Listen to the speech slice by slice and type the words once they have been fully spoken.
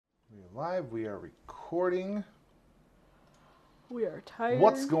Live. We are recording. We are tired.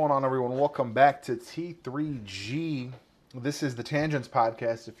 What's going on, everyone? Welcome back to T3G. This is the Tangents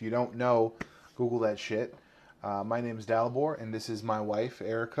Podcast. If you don't know, Google that shit. My name is Dalibor, and this is my wife,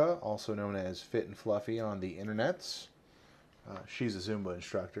 Erica, also known as Fit and Fluffy on the internets. She's a Zumba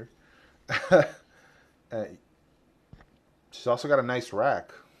instructor. She's also got a nice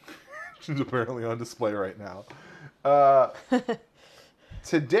rack. She's apparently on display right now.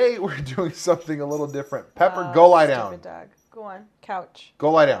 Today we're doing something a little different. Pepper, go lie down. Stupid dog. Go on. Couch.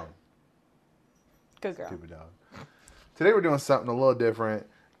 Go lie down. Good girl. Stupid dog. Today we're doing something a little different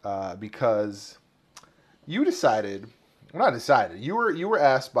because you decided, well, not decided, you were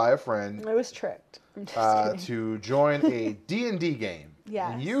asked by a friend I was tricked. I'm just kidding. to join a D&D game.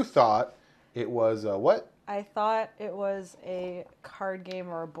 Yes. And you thought it was a what? I thought it was a card game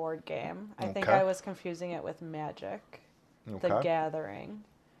or a board game. I think Okay. I was confusing it with Magic, Okay. the Gathering,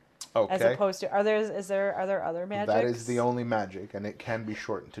 Okay. as opposed to are there other magics? That is the only magic, and it can be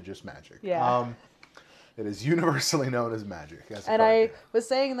shortened to just magic. Yeah. It is universally known as magic. As a And card I game. was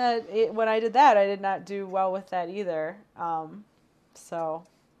saying that when I did that, I did not do well with that either. So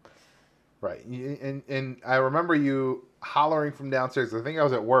Right. And I remember you hollering from downstairs. I think I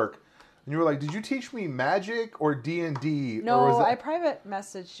was at work. And you were like, did you teach me magic or D&D? no, or was that... I private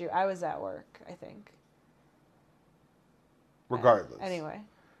messaged you. I was at work, I think. Regardless. Anyway.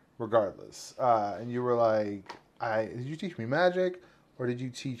 Regardless. And you were like, did you teach me magic or did you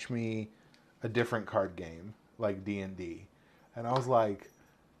teach me a different card game like D&D? And I was like,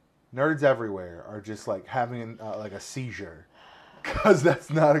 nerds everywhere are just like having like a seizure because that's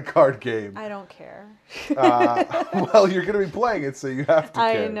not a card game. I don't care. Well, you're going to be playing it, so you have to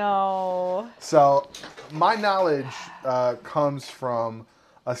care. I know. So my knowledge comes from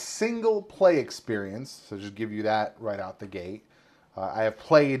a single play experience. So just give you that right out the gate. I have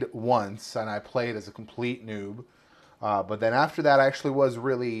played once, and I played as a complete noob. But then after that, I actually was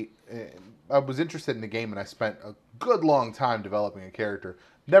really... I was interested in the game, and I spent a good long time developing a character.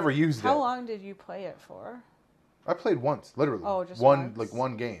 Never used it. How long did you play it for? I played once, literally. Oh, just one, once? like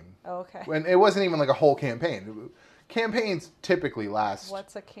one game. Oh, okay. And it wasn't even like a whole campaign. Campaigns typically last...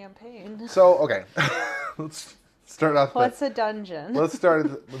 What's a campaign? So, okay. Let's start off... What's a dungeon? Let's start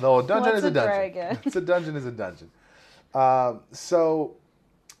at the... No, a dungeon What's is a a dungeon. dragon? It's a dungeon is a dungeon. So,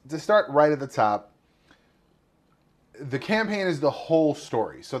 to start right at the top, the campaign is the whole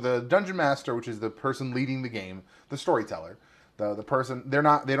story. So the dungeon master, which is the person leading the game, the storyteller, the person, they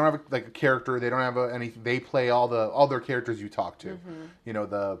don't have a character, they don't have anything. They play all their characters you talk to. Mm-hmm. You know,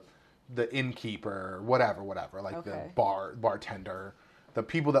 the innkeeper, whatever, like Okay. the bartender, the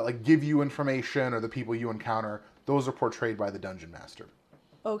people that like give you information or the people you encounter. Those are portrayed by the dungeon master.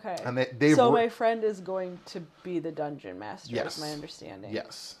 Okay. And they've so my friend is going to be the dungeon master, Yes. is my understanding.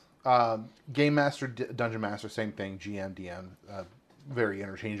 Yes. Game master, dungeon master, same thing. GM, DM, very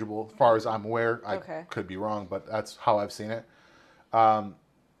interchangeable. As far as I'm aware, I Okay. could be wrong, but that's how I've seen it.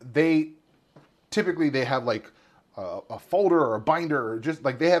 They have like a folder or a binder, or just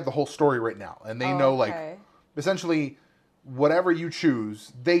like they have the whole story written out, and they know like Okay. essentially whatever you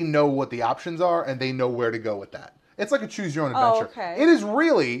choose, they know what the options are and they know where to go with that. It's like a choose your own Oh, adventure. okay. It is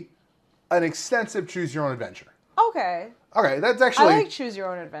really an extensive choose your own adventure. Okay. Okay, that's actually... I like choose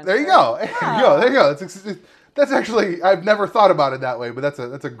your own adventure. There you go. Yeah. There you go. That's actually... I've never thought about it that way, but that's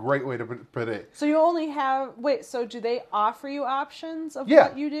a great way to put it. So you only have... Wait, so do they offer you options of Yeah.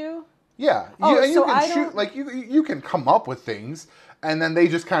 what you do? Yeah. Oh, you so can I shoot... don't- Like, you can come up with things, and then they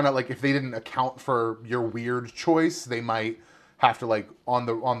just kind of, like, if they didn't account for your weird choice, they might have to, like, on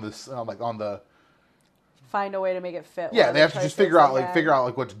the... Find a way to make it fit. Yeah, one they of have the to just choices figure out they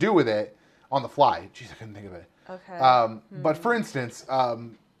had. what to do with it on the fly. Jeez, I couldn't think of it. Okay. But for instance,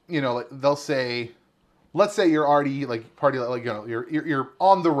 like they'll say, let's say you're already like you're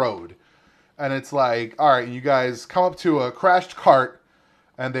on the road, and it's like, all right, you guys come up to a crashed cart,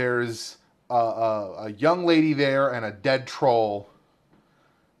 and there's a young lady there and a dead troll.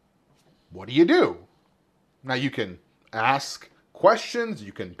 What do you do? Now you can ask questions,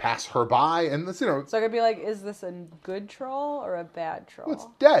 you can pass her by, and this, So I could be like, is this a good troll or a bad troll? well, it's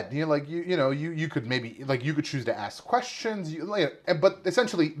dead. You could maybe like you could choose to ask questions. But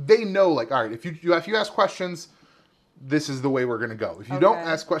essentially they know like, all right, if you ask questions, this is the way we're gonna go. If you don't Okay.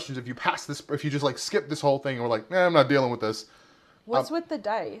 ask questions, if you just like skip this whole thing, and we're like, I'm not dealing with this. What's with the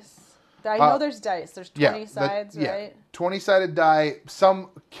dice? I know there's dice. There's 20 Yeah, sides, yeah. right? 20-sided die. Some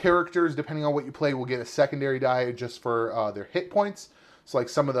characters, depending on what you play, will get a secondary die just for their hit points. So, like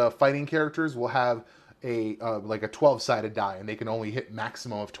some of the fighting characters will have a 12-sided die, and they can only hit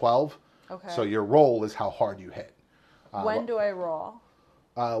maximum of 12. Okay. So your roll is how hard you hit. When do I roll?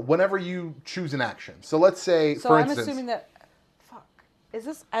 whenever you choose an action. So let's say, So for I'm instance, assuming that. Fuck. Is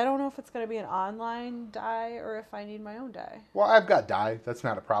this? I don't know if it's gonna be an online die or if I need my own die. well, I've got die. That's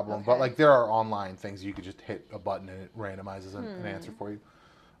not a problem. But Okay. like there are online things you could just hit a button and it randomizes an answer for you.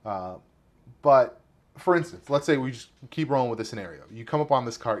 But for instance, let's say we just keep rolling with the scenario. You come up on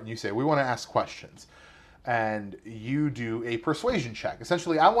this cart and you say, we want to ask questions. And you do a persuasion check.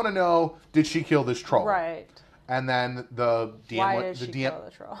 Essentially, I want to know, did she kill this troll? Right. And then the DM, Why did the she DM, kill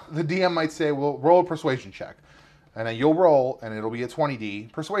the troll? the DM might say, well, roll a persuasion check. And then you'll roll, and it'll be a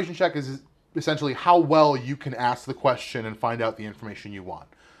 20D. Persuasion check is essentially how well you can ask the question and find out the information you want.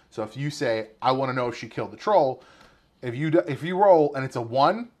 So if you say, I want to know if she killed the troll, if you roll and it's a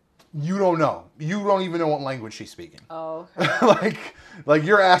 1, you don't know. You don't even know what language she's speaking. Oh. Okay. like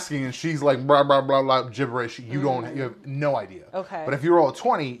you're asking and she's like blah blah blah blah gibberish. You have no idea. Okay. But if you roll a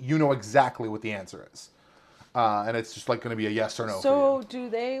 20, you know exactly what the answer is, and it's just like going to be a yes or no. So for you. do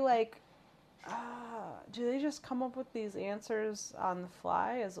they like? Do they just come up with these answers on the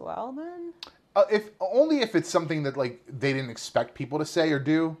fly as well? Then. If only if it's something that like they didn't expect people to say or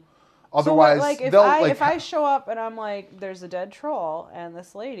do. So Otherwise, what, like if I show up and I'm like, there's a dead troll and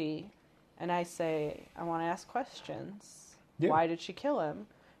this lady, and I say I want to ask questions. Yeah. Why did she kill him?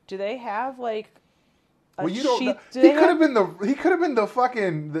 Do they have like a well, you don't. sheet? Know. Do He they could have? have been the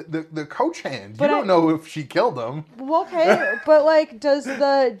fucking the coach hand. But you don't know if she killed him. Well, okay, but like, does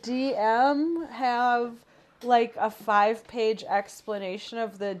the DM have like a 5-page explanation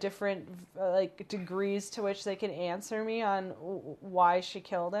of the different like degrees to which they can answer me on why she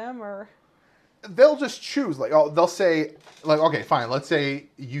killed him? Or They'll just choose like they'll say like okay fine, let's say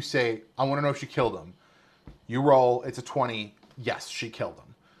you say I want to know if she killed him. You roll, it's a 20, yes, she killed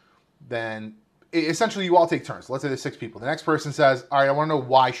him. Then essentially you all take turns. Let's say there's 6 people. The next person says, all right, I want to know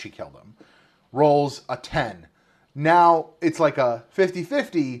why she killed him. Rolls a 10. Now it's like a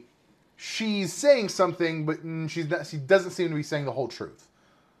 50-50. She's saying something, but she doesn't seem to be saying the whole truth.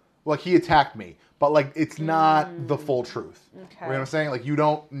 Like, he attacked me, but like it's not the full truth. Okay. You know what I'm saying? Like, you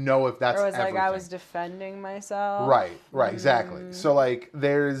don't know if that's or was everything. like I was defending myself. Right, exactly. So like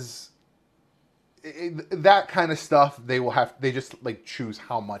there's that kind of stuff. They just like choose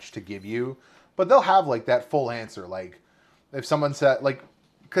how much to give you, but they'll have like that full answer. Like if someone said like,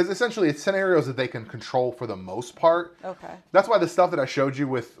 because essentially it's scenarios that they can control for the most part. Okay. That's why the stuff that I showed you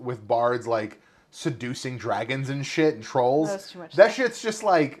with bards like seducing dragons and shit and trolls. That was too much That stuff. shit's just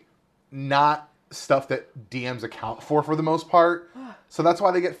like not stuff that DMs account for the most part. So that's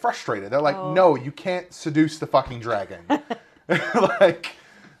why they get frustrated. They're like, no, you can't seduce the fucking dragon. like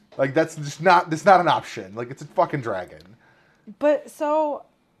that's not an option. Like it's a fucking dragon. But so,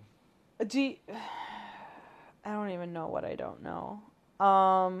 I don't even know what I don't know.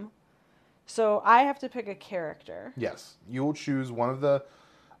 So I have to pick a character. Yes, you will choose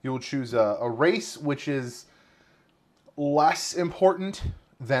you will choose a race which is less important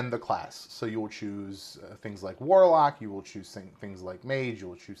than the class. So you will choose things like warlock. You will choose things like mage. You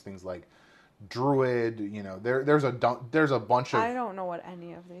will choose things like druid. You know, there's a bunch of. I don't know what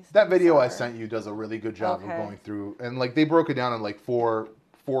any of these. That things video I are. sent you does a really good job Okay. of going through, and like they broke it down in like four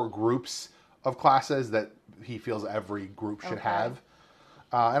groups of classes that he feels every group should Okay. have.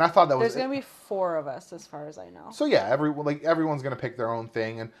 And I thought that was There's gonna be 4 of us, as far as I know. so yeah. Everyone's gonna pick their own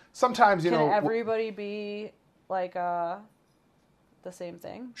thing, and sometimes you Can know everybody be like the same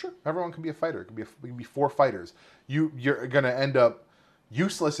thing? sure, everyone can be a fighter. It can be 4 fighters. You're gonna end up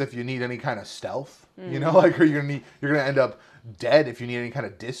useless if you need any kind of stealth. You know, like or you're gonna end up dead if you need any kind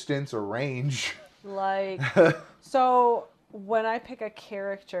of distance or range. Like, so when I pick a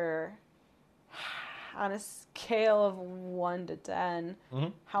character on a scale of 1 to 10,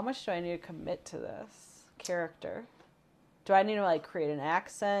 how much do I need to commit to this character? Do I need to like create an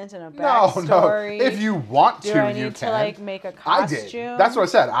accent and a backstory? No. If you want do to, I you need can. to like make a I costume? did. That's what I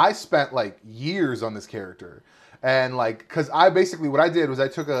said. I spent like years on this character. And like, because I basically, what I did was I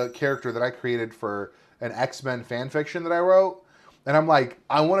took a character that I created for an X-Men fan fiction that I wrote. And I'm like,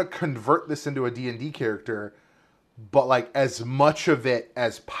 I want to convert this into a D&D character, but like as much of it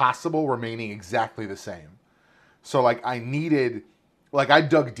as possible remaining exactly the same. So like I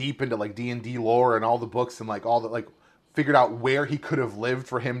dug deep into like D&D lore and all the books and like all the like figured out where he could have lived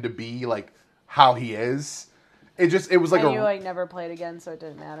for him to be like how he is. It was like and you like never played again, so it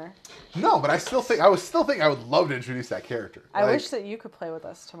didn't matter. no, but I still think I would love to introduce that character. I Like, wish that you could play with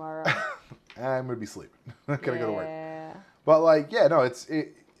us tomorrow. I'm gonna be sleeping. I'm gonna go to work. Yeah. But like, yeah, no,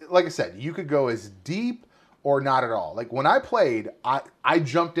 like I said, you could go as deep or not at all. Like when I played, I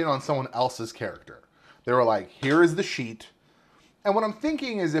jumped in on someone else's character. They were like, here is the sheet. And what I'm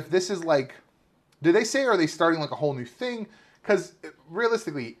thinking is if this is like, did they say, are they starting like a whole new thing? because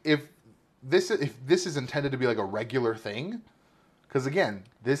realistically, if this is intended to be like a regular thing, because again,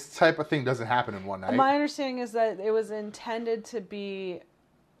 this type of thing doesn't happen in one night. My understanding is that it was intended to be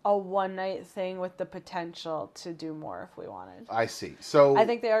a one-night thing with the potential to do more if we wanted. I see. So I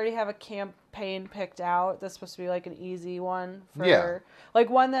think they already have a campaign picked out that's supposed to be like an easy one for like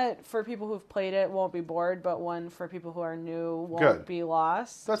one that for people who've played it won't be bored, but one for people who are new won't be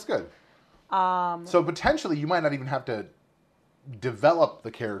lost. That's good. So potentially you might not even have to develop the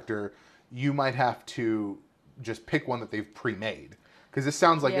character. You might have to just pick one that they've pre-made. Because it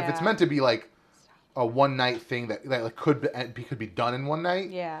sounds like if it's meant to be like a one-night thing that like could be done in one night.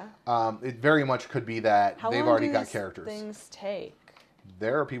 Yeah. It very much could be that they've already got characters. How long do things take?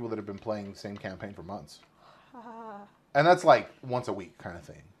 There are people that have been playing the same campaign for months. And that's like once a week kind of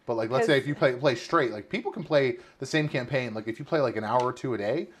thing. But like, let's say if you play straight, like people can play the same campaign. Like if you play like an hour or two a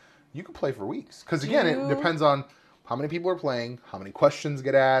day, you can play for weeks. Because again, it depends on how many people are playing, how many questions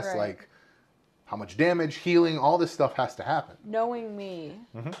get asked, like how much damage, healing, all this stuff has to happen. Knowing me,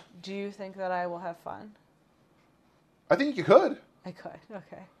 do you think that I will have fun? I think you could. I could.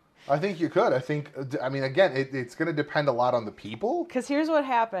 Okay. I think you could. I mean, again, it's going to depend a lot on the people. Because here's what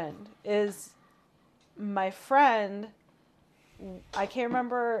happened is my friend, I can't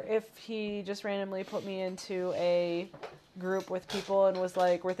remember if he just randomly put me into a group with people and was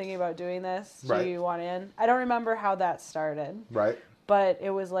like, we're thinking about doing this. Do you want in? I don't remember how that started. Right. But it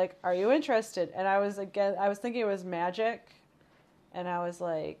was like, are you interested? And I was thinking it was Magic. And I was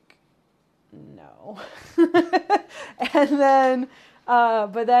like, no. And then,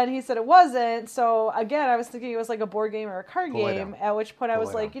 but then he said it wasn't. So again, I was thinking it was like a board game or a card game. At which point I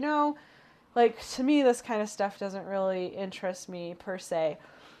was like, like to me, this kind of stuff doesn't really interest me per se.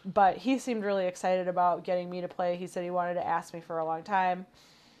 But he seemed really excited about getting me to play. He said he wanted to ask me for a long time.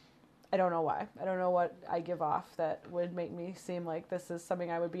 I don't know why. I don't know what I give off that would make me seem like this is something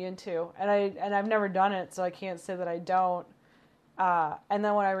I would be into. And I've never done it, so I can't say that I don't. And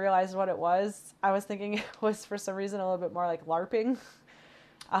then when I realized what it was, I was thinking it was for some reason a little bit more like LARPing.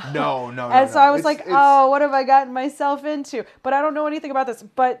 No. And so I was like, oh, what have I gotten myself into? But I don't know anything about this.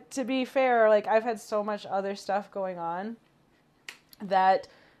 But to be fair, like I've had so much other stuff going on that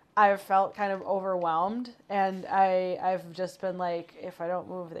I've felt kind of overwhelmed, and I've just been like, if I don't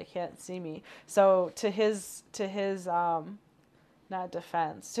move, they can't see me. So to his not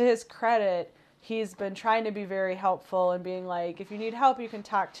defense, to his credit, he's been trying to be very helpful and being like, if you need help, you can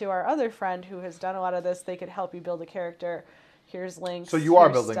talk to our other friend who has done a lot of this. They could help you build a character. Here's links. So you are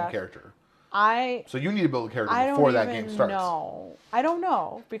building a character. So you need to build a character before that game starts. No, I don't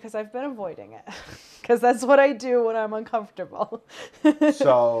know because I've been avoiding it because that's what I do when I'm uncomfortable.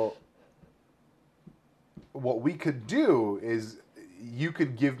 So what we could do is you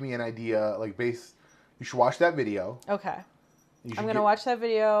could give me an idea, like you should watch that video. Okay. I'm going to watch that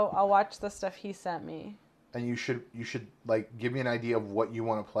video. I'll watch the stuff he sent me. And you should like give me an idea of what you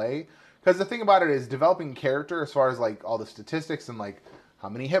want to play. Because the thing about it is developing character as far as like all the statistics and like how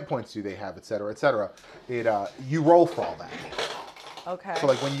many hit points do they have, et cetera, et cetera. You roll for all that. Okay. So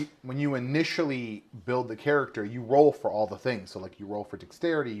like when you initially build the character, you roll for all the things. So like you roll for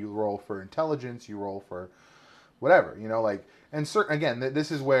dexterity, you roll for intelligence, you roll for whatever, and again,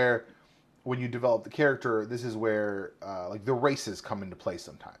 this is where when you develop the character, this is where like the races come into play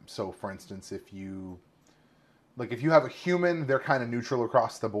sometimes. So for instance, if you have a human, they're kind of neutral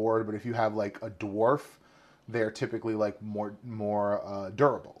across the board, but if you have like a dwarf, they're typically like more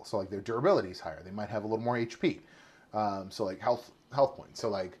durable. So like their durability is higher. They might have a little more HP. So like health points. So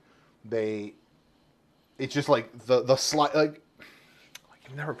like it's just like the slide. Like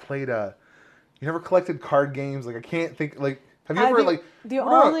you've never played you never collected card games. Like I can't think. Like have you ever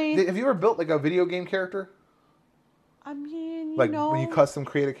have you ever built like a video game character? I mean, when you custom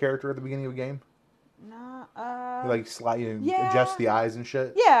create a character at the beginning of a game. Nah. Like adjust the eyes and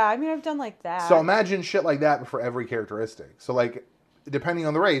shit. Yeah, I mean I've done like that. So imagine shit like that for every characteristic. So like depending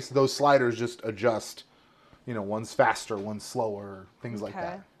on the race, those sliders just adjust. One's faster, one's slower, things like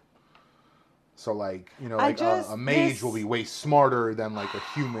that. So like a mage will be way smarter than like a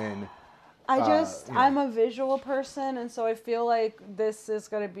human. I'm a visual person, and so I feel like this is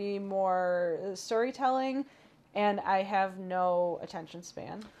going to be more storytelling, and I have no attention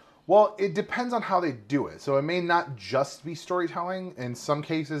span. Well, it depends on how they do it. So it may not just be storytelling. In some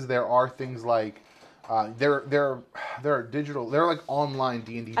cases, there are things like there are digital. There are like online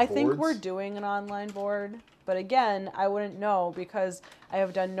D&D boards. I think we're doing an online board, but again, I wouldn't know because I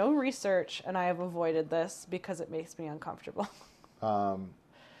have done no research and I have avoided this because it makes me uncomfortable. Online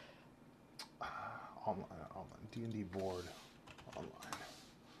D&D board online.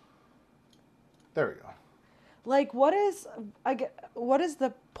 There we go. Like, what is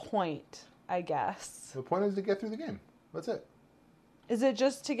the point, I guess? The point is to get through the game. That's it. Is it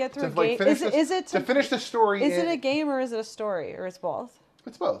just to get through To a game? to finish the story? Is it a game or is it a story or it's both?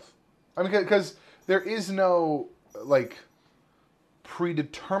 It's both. I mean, because there is no like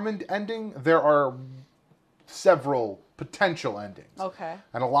predetermined ending. There are several potential endings. Okay.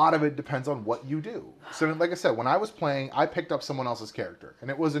 And a lot of it depends on what you do. So, like I said, when I was playing, I picked up someone else's character, and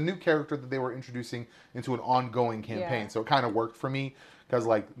it was a new character that they were introducing into an ongoing campaign. Yeah. So it kind of worked for me because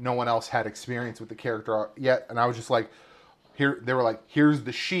like no one else had experience with the character yet, and I was just like, here. They were like, here's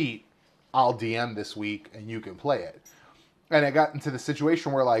the sheet. I'll DM this week, and you can play it. And I got into the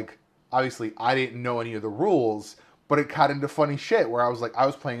situation where like obviously I didn't know any of the rules, but it got into funny shit where I was like, I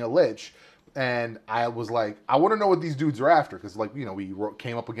was playing a lich. And I was like, I want to know what these dudes are after. Because, like, you know, we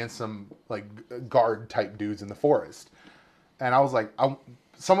came up against some, like, guard-type dudes in the forest. And I was like,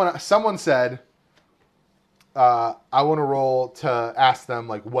 someone said, I want to roll to ask them,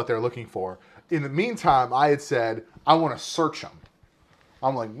 like, what they're looking for. In the meantime, I had said, I want to search them.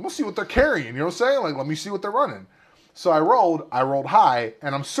 I'm like, we'll see what they're carrying. You know what I'm saying? Like, let me see what they're running. So I rolled high,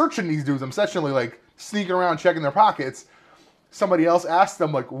 and I'm searching these dudes. I'm essentially, like, sneaking around, checking their pockets. Somebody else asked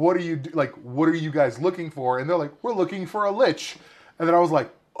them, like, what are you guys looking for? And they're like, we're looking for a lich. And then I was like,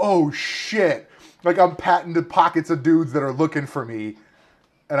 oh shit. Like, I'm patting the pockets of dudes that are looking for me.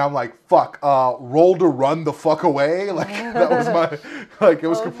 And I'm like, fuck, roll to run the fuck away. Like, that was my, like, it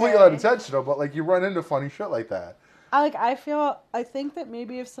was completely unintentional, but like, you run into funny shit like that. I think that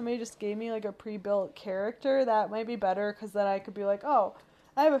maybe if somebody just gave me like a pre-built character, that might be better, because then I could be like, oh,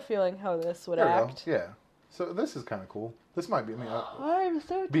 I have a feeling how this would act. Yeah. So this is kind of cool. This might be, I'm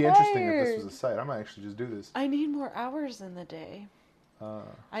so tired. Be interesting if this was a site. I might actually just do this. I need more hours in the day.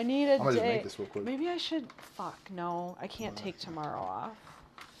 I need a I'm gonna day. just make this real quick. Maybe I should. Fuck no, I can't take tomorrow off.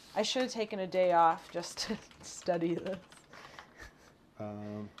 I should have taken a day off just to study this.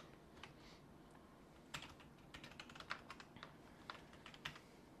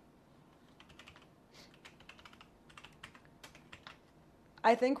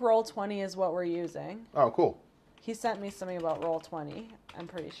 I think Roll20 is what we're using. Oh, cool. He sent me something about Roll20, I'm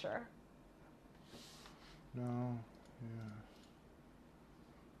pretty sure. No.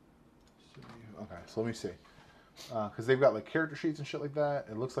 Yeah. Okay, so let me see. Because they've got like character sheets and shit like that.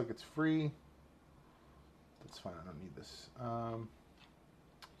 It looks like it's free. That's fine, I don't need this.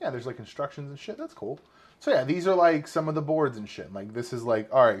 Yeah, there's like instructions and shit. That's cool. So yeah, these are like some of the boards and shit. Like this is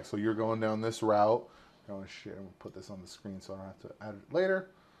like, all right, so you're going down this route. Oh shit, I'm gonna put this on the screen so I don't have to add it later.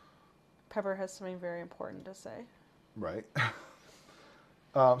 Pepper has something very important to say. Right.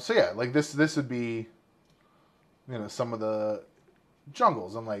 So yeah, like this would be, you know, some of the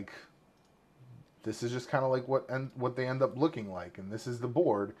jungles. I'm like, this is just kind of like what they end up looking like, and this is the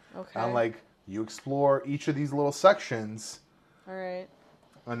board. Okay. And like you explore each of these little sections. All right.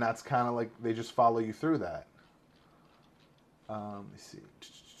 And that's kind of like they just follow you through that. Let me see.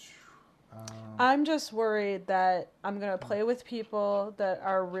 I'm just worried that I'm going to play with people that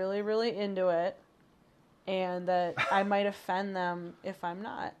are really, really into it, and that I might offend them if I'm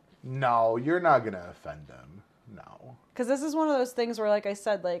not. No, you're not going to offend them. No. Because this is one of those things where, like I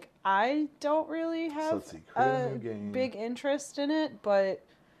said, like, I don't really have a big interest in it, but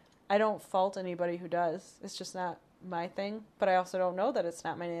I don't fault anybody who does. It's just not my thing. But I also don't know that it's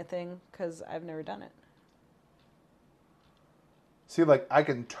not my thing because I've never done it. See, like, I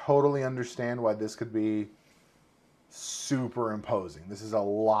can totally understand why this could be super imposing. This is a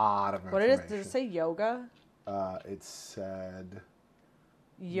lot of information. What did it say? Yoga? It said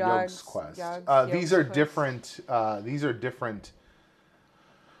Yog's Quest. Yog's these are Quest. different. These are different.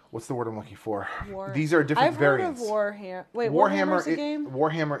 What's the word I'm looking for? These War. are different I've variants. Heard of Warhammer. Wait, Warhammer's a game?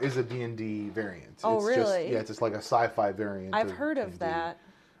 Warhammer is a D&D variant. Oh, it's really? Just, yeah, it's just like a sci-fi variant. I've heard of D&D. that.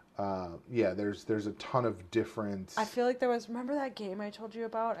 Yeah, there's a ton of different. I feel like there was. Remember that game I told you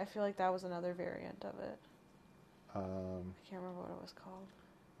about? I feel like that was another variant of it. I can't remember what it was called.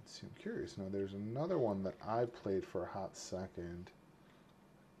 Let's see, I'm curious. No, there's another one that I played for a hot second.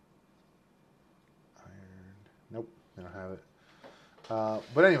 Iron. Nope, I don't have it.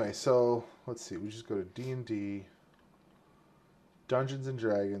 But anyway, so let's see. We just go to D&D. Dungeons and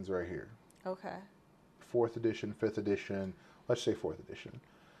Dragons right here. Okay. 4th edition, 5th edition. Let's say 4th edition.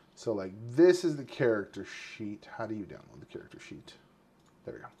 So, like, this is the character sheet. How do you download the character sheet?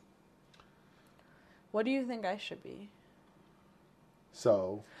 There we go. What do you think I should be?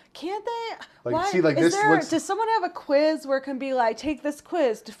 So, can't they? like, Why? see, like, Is this there, looks. does someone have a quiz where it can be like, take this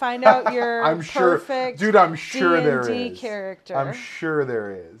quiz to find out your I'm sure, perfect dude. I'm sure there D&D is. character? I'm sure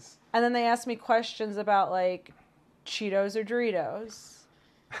there is. And then they ask me questions about like Cheetos or Doritos,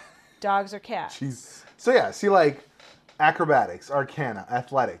 dogs or cats. Jeez. So yeah, see like acrobatics, arcana,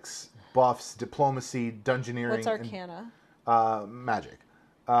 athletics, buffs, diplomacy, dungeoneering. What's arcana? Magic.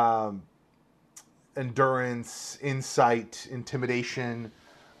 Um, endurance, insight, intimidation.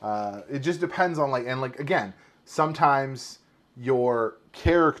 It just depends on again, sometimes your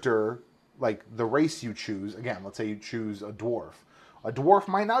character, like the race you choose, again, let's say you choose a dwarf. A dwarf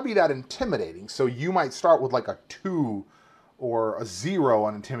might not be that intimidating, so you might start with like a 2 or a 0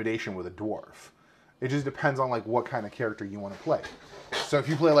 on intimidation with a dwarf. It just depends on like what kind of character you want to play. So if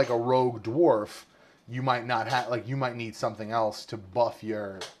you play like a rogue dwarf, you might not have you might need something else to buff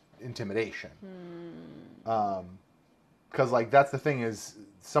your intimidation. Because like that's the thing is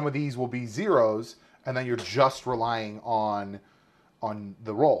some of these will be 0s, and then you're just relying on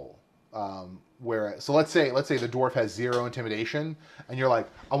the roll. So let's say the dwarf has 0 intimidation, and you're like,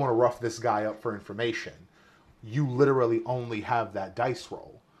 I want to rough this guy up for information. You literally only have that dice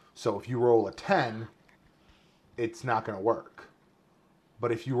roll. So if you roll a 10, it's not going to work.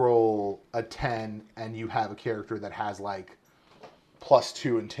 But if you roll a 10 and you have a character that has like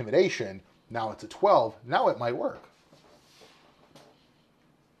 +2 intimidation, now it's a 12. Now it might work.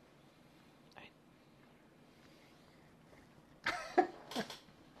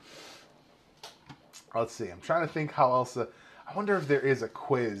 Let's see. I'm trying to think how else. I wonder if there is a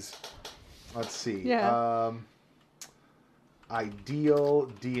quiz. Let's see. Yeah. Ideal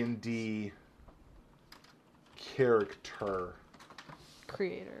D&D character.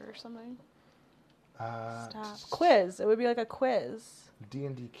 Creator or something. Stop. Quiz. It would be like a quiz.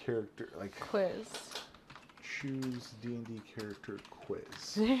 D&D character, like quiz. Choose D&D character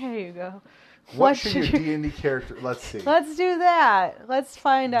quiz. There you go. What should your D&D character? Let's see. Let's do that. Let's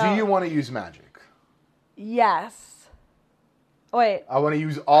find out. Do you want to use magic? Yes. Wait. I want to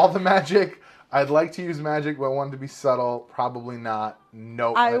use all the magic. I'd like to use magic, but I want it to be subtle. Probably not.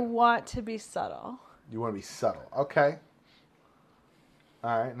 No. I want to be subtle. You want to be subtle. Okay.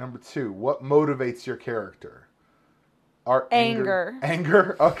 All right. Number 2. What motivates your character? Anger.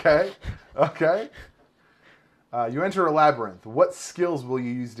 Anger. Okay. Okay. You enter a labyrinth. What skills will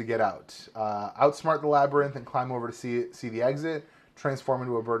you use to get out? Outsmart the labyrinth and climb over to see the exit. Transform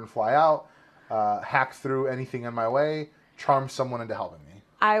into a bird and fly out. Hack through anything in my way. Charm someone into helping me.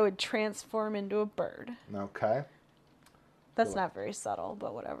 I would transform into a bird. Okay. That's not very subtle,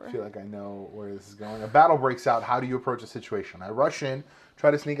 but whatever. I feel like I know where this is going. A battle breaks out. How do you approach a situation? I rush in,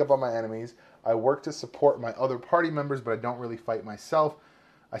 try to sneak up on my enemies. I work to support my other party members, but I don't really fight myself.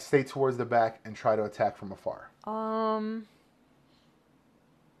 I stay towards the back and try to attack from afar.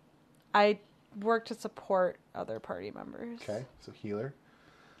 I work to support other party members. Okay, so healer.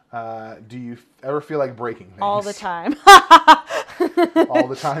 Do you ever feel like breaking things? All the time. All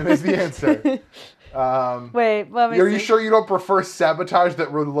the time is the answer. Wait, let me Are see. you sure you don't prefer sabotage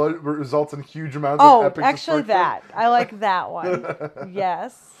that results in huge amounts of epic actually destruction? that. I like that one.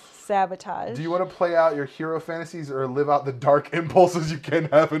 Yes, sabotage. Do you want to play out your hero fantasies or live out the dark impulses you can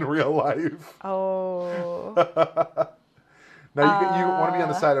have in real life? Oh. Now, you want to be on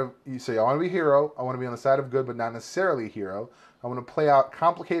the side of... You say, I want to be a hero. I want to be on the side of good, but not necessarily a hero. I want to play out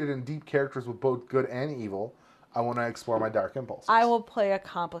complicated and deep characters with both good and evil. I want to explore my dark impulses. I will play a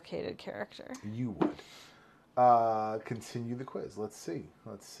complicated character. You would. Continue the quiz. Let's see.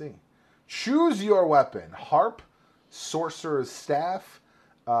 Choose your weapon. Harp, sorcerer's staff.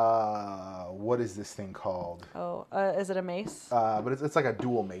 What is this thing called? Oh, is it a mace? But it's like a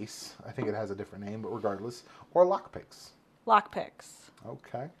dual mace. I think it has a different name, but regardless. Or lockpicks. Lockpicks.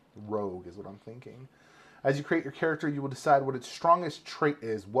 Okay. Rogue is what I'm thinking. As you create your character, you will decide what its strongest trait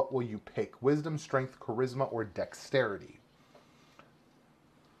is. What will you pick? Wisdom, strength, charisma, or dexterity?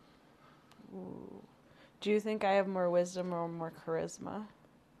 Ooh. Do you think I have more wisdom or more charisma?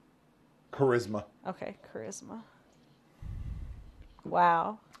 Charisma. Okay, charisma.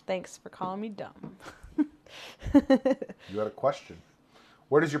 Wow. Thanks for calling me dumb. You had a question.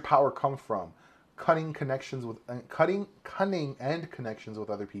 Where does your power come from? Cunning and connections with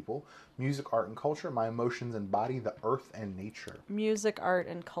other people, music, art, and culture, my emotions and body, the earth and nature. Music, art,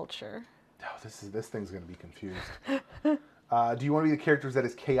 and culture. Oh, this thing's gonna be confused. Do you want to be the character that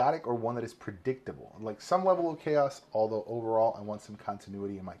is chaotic or one that is predictable? Like some level of chaos, although overall I want some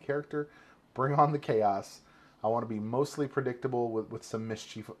continuity in my character. Bring on the chaos. I want to be mostly predictable with some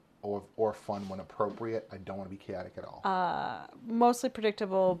mischief or fun when appropriate. I don't want to be chaotic at all. Mostly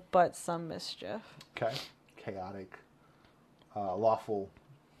predictable, but some mischief. Okay. Chaotic. Lawful.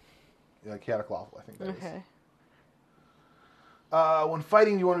 Yeah, chaotic lawful, I think that is. Okay. When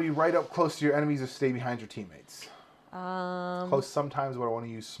fighting, you want to be right up close to your enemies or stay behind your teammates? Close sometimes, but I want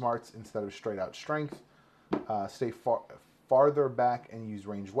to use smarts instead of straight out strength. Stay farther back and use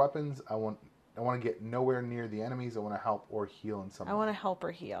ranged weapons. I want to get nowhere near the enemies. I want to help or heal in some way. I want to help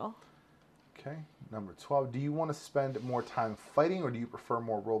or heal. Okay. Number 12. Do you want to spend more time fighting, or do you prefer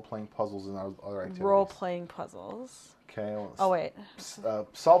more role-playing puzzles and other activities? Role-playing puzzles. Okay. Well, Oh, wait.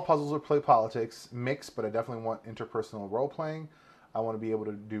 Solve puzzles or play politics. Mix, but I definitely want interpersonal role-playing. I want to be able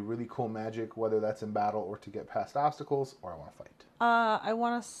to do really cool magic, whether that's in battle or to get past obstacles, or I want to fight. I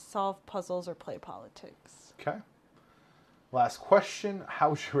want to solve puzzles or play politics. Okay. Last question. How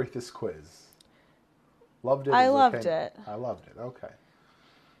would you rate this quiz? Loved it? I loved it. I loved it. Okay.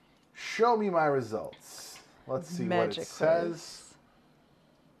 Show me my results. Let's see Magic what it says.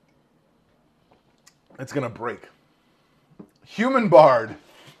 It's going to break. Human Bard.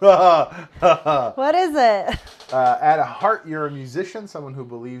 What is it? At a heart, you're a musician, someone who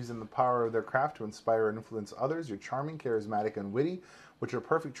believes in the power of their craft to inspire and influence others. You're charming, charismatic, and witty, which are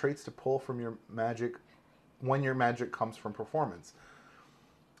perfect traits to pull from your magic when your magic comes from performance.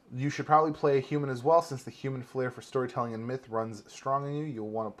 You should probably play a human as well, since the human flair for storytelling and myth runs strong in you. You'll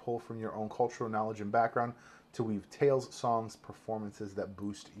want to pull from your own cultural knowledge and background to weave tales, songs, performances that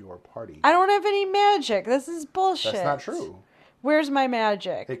boost your party. I don't have any magic. This is bullshit. That's not true. Where's my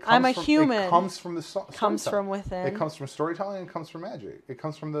magic? I'm a human. It comes from the comes from within. It comes from storytelling and it comes from magic. It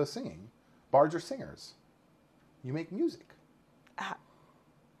comes from the singing. Bards are singers. You make music.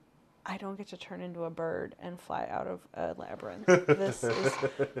 I don't get to turn into a bird and fly out of a labyrinth. This is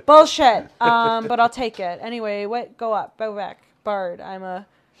bullshit. But I'll take it. Anyway, go back. Bard. I'm a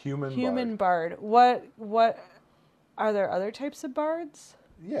human bard. What are there other types of bards?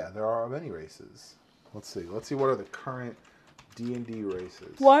 Yeah, there are many races. Let's see what are the current D&D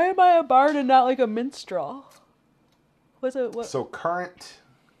races. Why am I a bard and not like a minstrel? What? So current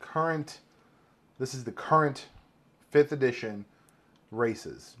this is the current 5th edition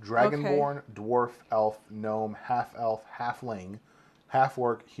races. Dragonborn, dwarf, elf, gnome, half-elf, halfling,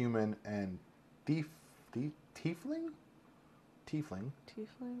 half-orc, human, and tiefling? Tiefling.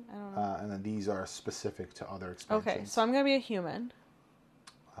 I don't know. And then these are specific to other expansions. Okay, so I'm going to be a human.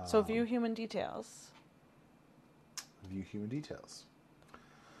 So view human details. View human details.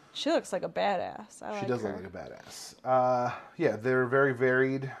 She looks like a badass. She does look like a badass. Yeah, they're very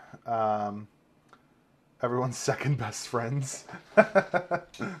varied. Everyone's second best friends.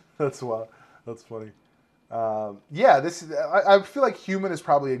 That's funny. Yeah, this is. I feel like human is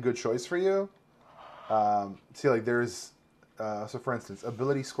probably a good choice for you. See, like there's. So, for instance,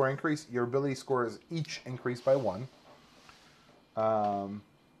 ability score increase. Your ability scores each increase by 1.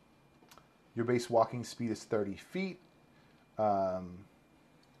 Your base walking speed is 30 feet.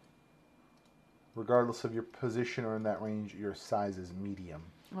 Regardless of your position or in that range, your size is medium.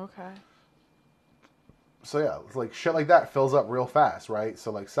 Okay. So yeah, like shit like that fills up real fast, right?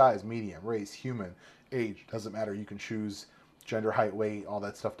 So like size, medium, race, human, age, doesn't matter. You can choose gender, height, weight, all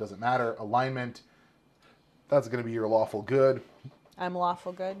that stuff doesn't matter. Alignment, that's going to be your lawful good. I'm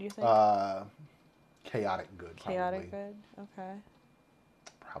lawful good, you think? Chaotic good, probably. Chaotic good, okay.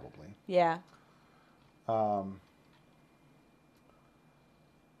 Probably. Yeah.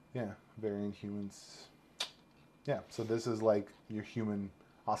 Yeah, varying humans. Yeah, so this is like your human.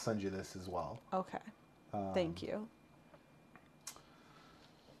 I'll send you this as well. Okay. Thank you.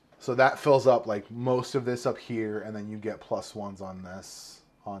 So that fills up like most of this up here, and then you get +1s on this,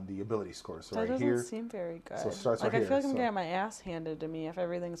 on the ability score. So that right here. Doesn't seem very good. So it starts like right I feel here, like I'm getting my ass handed to me if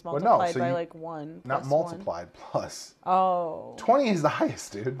everything's Well, multiplied no, by like 1. Not multiplied, 1. plus. Oh. 20 is the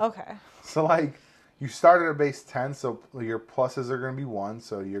highest, dude. Okay. So like you start at a base 10, so your pluses are going to be 1,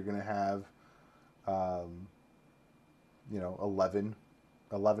 so you're going to have,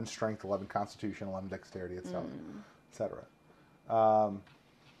 11 strength, 11 constitution, 11 dexterity, etc. etc.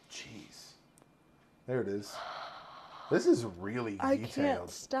 Jeez. There it is. This is really detailed. I can't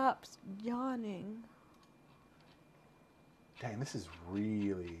stop yawning. Dang, this is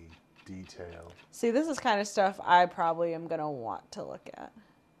really detailed. See, this is kind of stuff I probably am going to want to look at.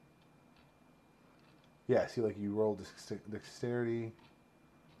 Yeah, see, like you roll dexterity.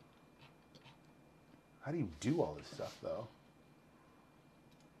 How do you do all this stuff, though?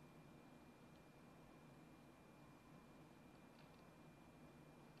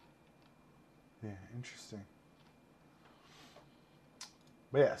 Yeah, interesting.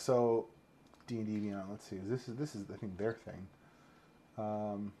 But yeah, so D&D Beyond. Let's see. This is I think their thing.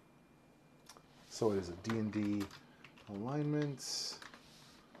 So what is it? D&D alignments.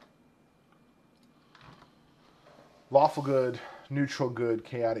 Lawful good, neutral good,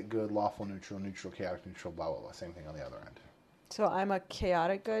 chaotic good, lawful neutral, neutral chaotic neutral, blah blah blah. Same thing on the other end. So I'm a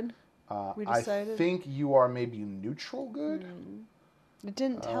chaotic good. We decided. I think you are maybe neutral good. It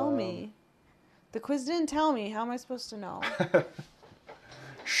didn't tell me. The quiz didn't tell me. How am I supposed to know?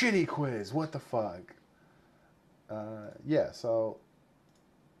 shitty quiz. What the fuck? Yeah. So,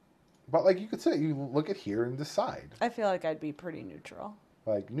 but like you could say, you look at here and decide. I feel like I'd be pretty neutral.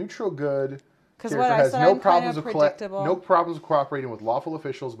 Like neutral, good. Because what I said, I'm kind of predictable. No problems with cooperating with lawful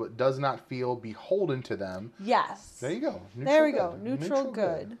officials, but does not feel beholden to them. Yes. There you go. There we go. Neutral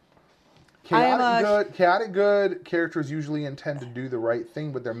good. Chaotic good. Characters usually intend to do the right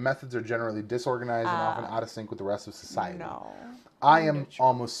thing, but their methods are generally disorganized and often out of sync with the rest of society. No. I am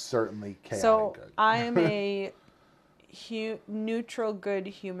almost certainly chaotic good. So I am a neutral good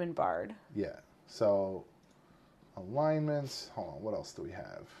human bard. Yeah. So alignments. Hold on. What else do we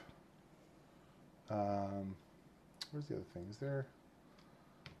have? Where's the other thing? Is there?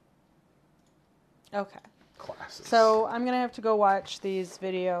 Okay. Classes. So I'm gonna have to go watch these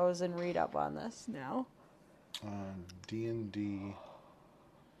videos and read up on this now. D&D.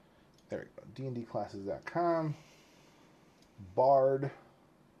 There we go. dndclasses.com. Bard.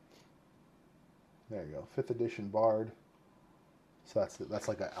 There you go. 5th edition Bard. So that's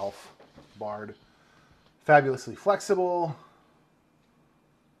like an elf bard. Fabulously flexible.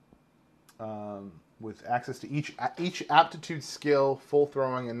 With access to each aptitude skill, full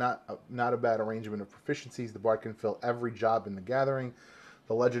throwing, and not a bad arrangement of proficiencies, the bard can fill every job in the gathering.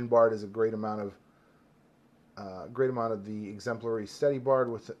 The legend bard is a great amount of the exemplary steady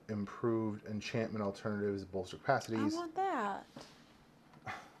bard with improved enchantment alternatives, bolster capacities. I want that.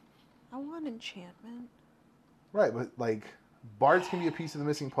 I want enchantment. Right, but like bards can be a piece of the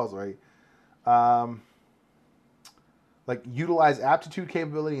missing puzzle, right? Like, utilize aptitude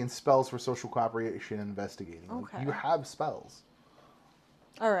capability and spells for social cooperation and investigating. Okay. Like, you have spells.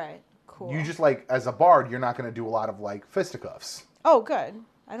 All right, cool. You just, like, as a bard, you're not going to do a lot of, like, fisticuffs. Oh, good.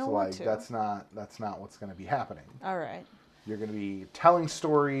 I don't want like, to. That's not what's going to be happening. All right. You're going to be telling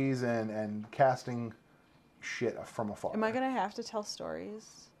stories and casting shit from afar. Am I going to have to tell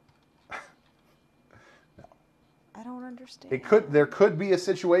stories? No. I don't understand. There could be a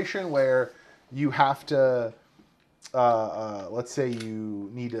situation where you have to... let's say you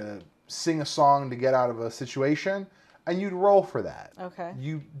need to sing a song to get out of a situation, and you'd roll for that. Okay.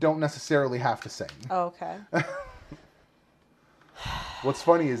 You don't necessarily have to sing. Oh, okay. What's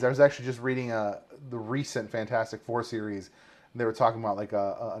funny is I was actually just reading the recent Fantastic Four series. And they were talking about like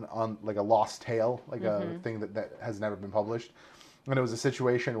a lost tale, like a thing that has never been published. And it was a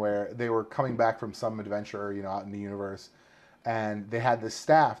situation where they were coming back from some adventure, out in the universe, and they had this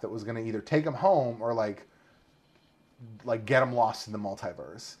staff that was going to either take them home or like get them lost in the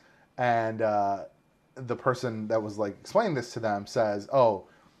multiverse. And the person that was like explaining this to them says,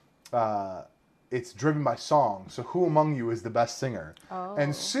 it's driven by song, so who among you is the best singer? Oh.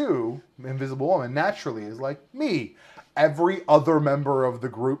 And Sue, Invisible Woman, naturally is like, me. Every other member of the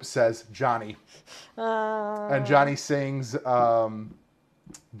group says Johnny. And Johnny sings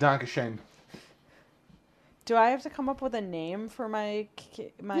Dankeschön. Do I have to come up with a name for my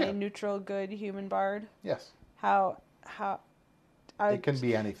neutral good human bard? Yes. How it can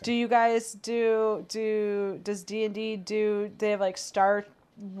be anything. Do you guys does D&D they have like Star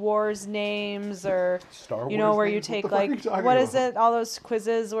Wars names or Star Wars where names? you take what like what is it, all those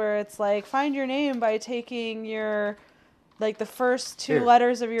quizzes where it's like find your name by taking your like the first two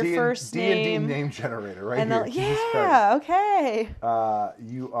letters of your first name. D&D name generator right and here. Yeah, okay.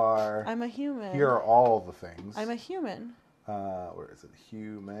 You are I'm a human. Here are all the things. I'm a human. Where is it?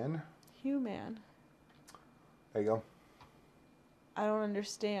 Human. There you go. I don't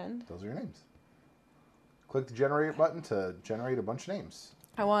understand. Those are your names. Click the generate button to generate a bunch of names.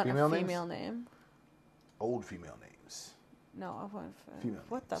 I want a female name. Old female names. No, I want female.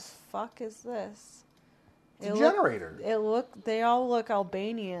 What the fuck is this? It's a generator. They all look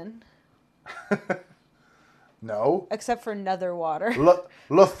Albanian. No. Except for Netherwater.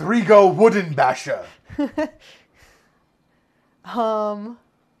 Lothrigo Wooden Basher.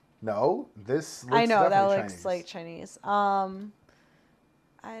 No, this looks I know that looks Chinese. like Chinese.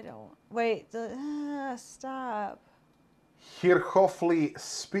 I don't. Wait. Stop. Hirhofli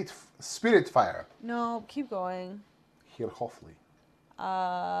Spiritfire. No, keep going. Hirhofli.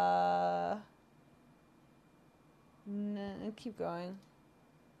 Keep going.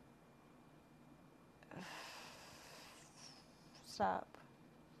 Stop.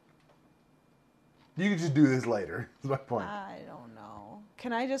 You can just do this later. Is my point. I don't know.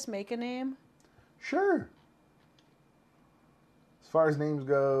 Can I just make a name? Sure. As far as names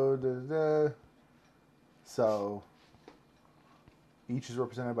go, so each is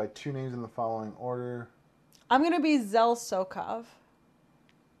represented by two names in the following order. I'm gonna be Zel Sokov.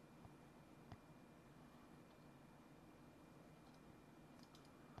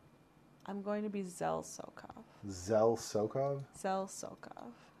 I'm going to be Zel Sokov. Zel Sokov? Zel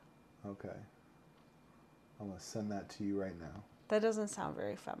Sokov. Okay. I'm going to send that to you right now. That doesn't sound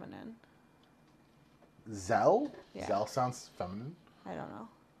very feminine. Zel? Yeah. Zel sounds feminine. I don't know.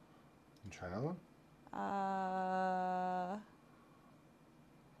 Try another one.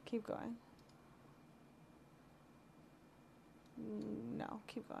 Keep going. No,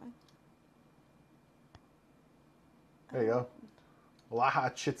 keep going. There you go.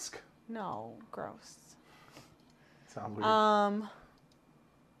 Lahachitsk. No, gross. Sounds weird. I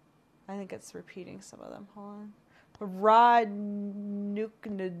think it's repeating some of them. Hold on.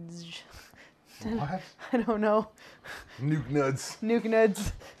 Rodnuknudj. What? I don't know. Nuke nuds.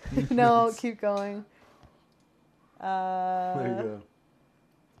 Nuke No, keep going. There you go.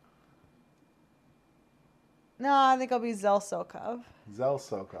 No, I think I'll be Zel Sokov. Zel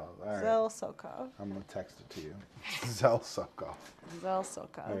Sokov. All right. Zel Sokov. I'm going to text it to you. Zel Sokov. Zel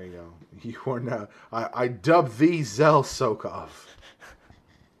Sokov. There you go. You are now. I dub thee Zel Sokov.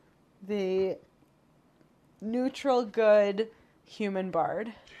 The neutral good human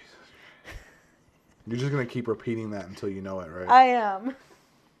bard. You're just going to keep repeating that until you know it, right? I am.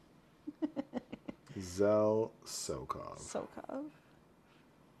 Zel Sokov. Sokov.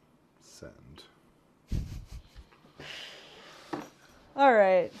 Send. All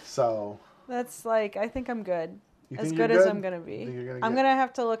right. So. That's like, I think I'm good. You As think good you're as good? I'm going to be. Gonna I'm going to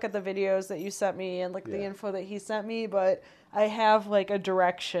have to look at the videos that you sent me and the info that he sent me, but I have like a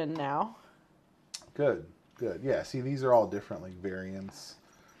direction now. Good. Good. Yeah, see, these are all different, like, variants.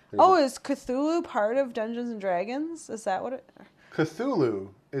 Is Cthulhu part of Dungeons and Dragons? Is that what it... Cthulhu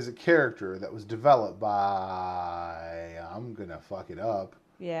is a character that was developed by... I'm going to fuck it up.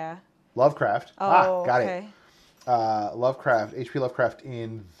 Yeah. Lovecraft. Oh, got okay. it. Lovecraft, H.P. Lovecraft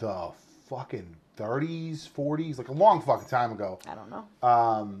in the fucking 30s, 40s, like a long fucking time ago. I don't know.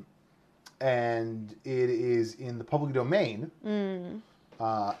 And it is in the public domain. And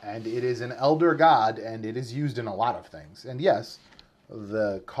it is an elder god, and it is used in a lot of things. And yes,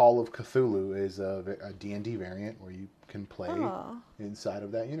 the Call of Cthulhu is a D&D variant where you can play inside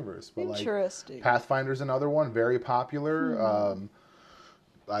of that universe. But interesting. Like, Pathfinder's another one, very popular.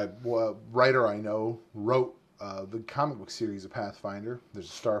 A writer I know wrote the comic book series of Pathfinder. There's a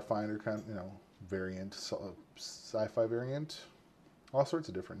Starfinder kind of, variant, sci-fi variant. All sorts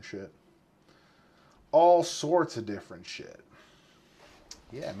of different shit. All sorts of different shit.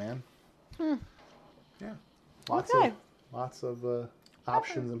 Yeah, man. Yeah. Lots of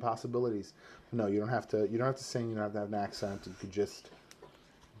options and possibilities. No, you don't have to sing, you don't have to have an accent. You could just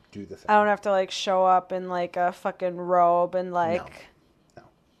do the thing. I don't have to like show up in like a fucking robe and like No.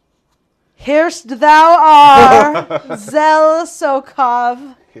 Here's thou art, Zel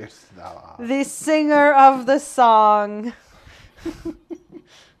Sokov, Here's thou art. the singer of the song.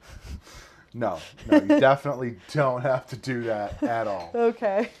 No, you definitely don't have to do that at all.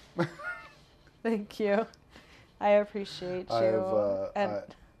 Okay. Thank you. I appreciate you.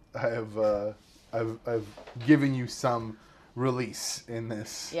 I've given you some release in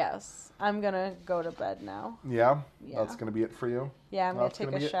this. Yes. I'm going to go to bed now. Yeah? Yeah. That's going to be it for you? Yeah, I'm going to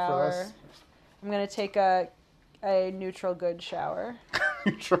take a shower. I'm going to take a neutral good shower.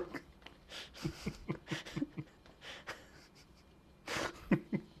 Neutral.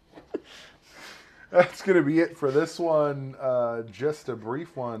 That's going to be it for this one. Just a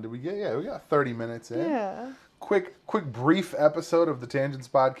brief one. We got 30 minutes in. Yeah. Quick brief episode of the Tangents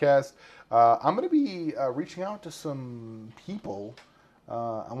Podcast. I'm going to be reaching out to some people.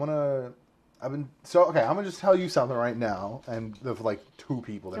 I'm going to just tell you something right now. And there's like two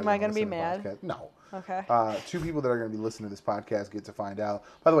people that Am I going to be mad? Podcast. No. Okay. Two people that are going to be listening to this podcast get to find out.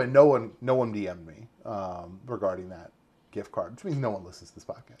 By the way, no one DM'd me regarding that gift card, which means no one listens to this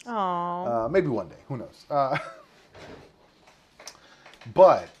podcast. Aww. Maybe one day. Who knows?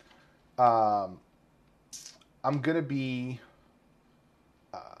 But I'm going to be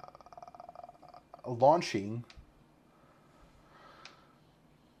launching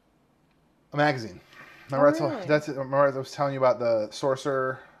a magazine. Remember, I was telling you about the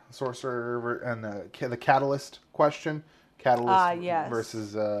sorcerer and the catalyst question. Catalyst yes.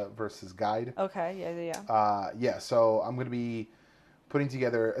 versus guide. Okay, yeah. So I'm going to be putting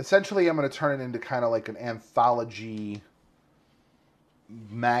together... Essentially, I'm going to turn it into kind of like an anthology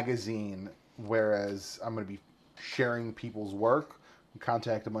magazine, whereas I'm going to be sharing people's work,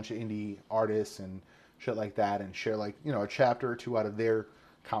 contact a bunch of indie artists and shit like that, and share like, a chapter or two out of their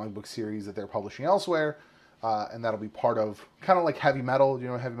comic book series that they're publishing elsewhere, and that'll be part of kind of like heavy metal. Do you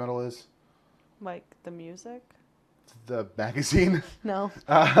know what heavy metal is? Like the music? The magazine. No.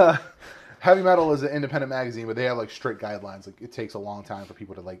 Heavy Metal is an independent magazine, but they have like strict guidelines. Like it takes a long time for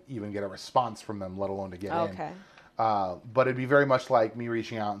people to like even get a response from them, let alone to get in. Okay. But it'd be very much like me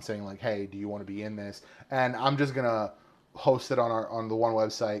reaching out and saying like, "Hey, do you want to be in this?" And I'm just gonna host it on the one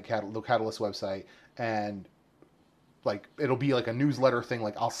website, the Catalyst website, and like it'll be like a newsletter thing.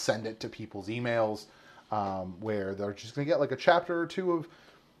 Like I'll send it to people's emails, where they're just gonna get like a chapter or two of,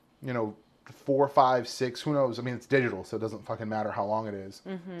 4, 5, 6, who knows? I mean, it's digital, so it doesn't fucking matter how long it is.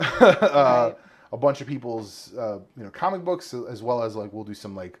 Mm-hmm. Right. A bunch of people's comic books, as well as like we'll do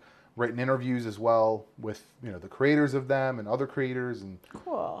some like written interviews as well with the creators of them and other creators, and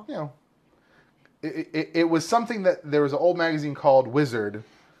Cool. it was something that there was an old magazine called Wizard.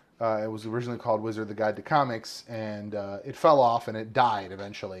 It was originally called Wizard: The Guide to Comics, and it fell off and it died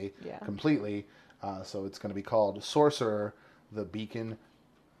eventually, completely. So it's going to be called Sorcerer: The Beacon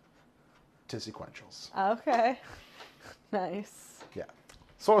to Sequentials. Okay. Nice. Yeah.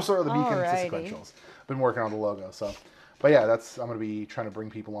 Sorcerer: The Beacon Alrighty. to Sequentials. Been working on the logo, so. But yeah, I'm going to be trying to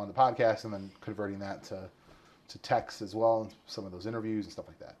bring people on the podcast and then converting that to text as well, and some of those interviews and stuff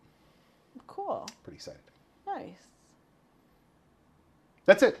like that. Cool. Pretty excited. Nice.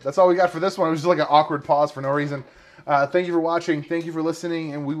 That's it. That's all we got for this one. It was just like an awkward pause for no reason. Thank you for watching. Thank you for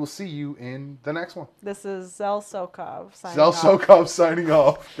listening, and we will see you in the next one. This is Zel Sokov signing Zel off. Sokov signing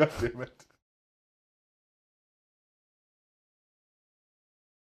off. God damn it.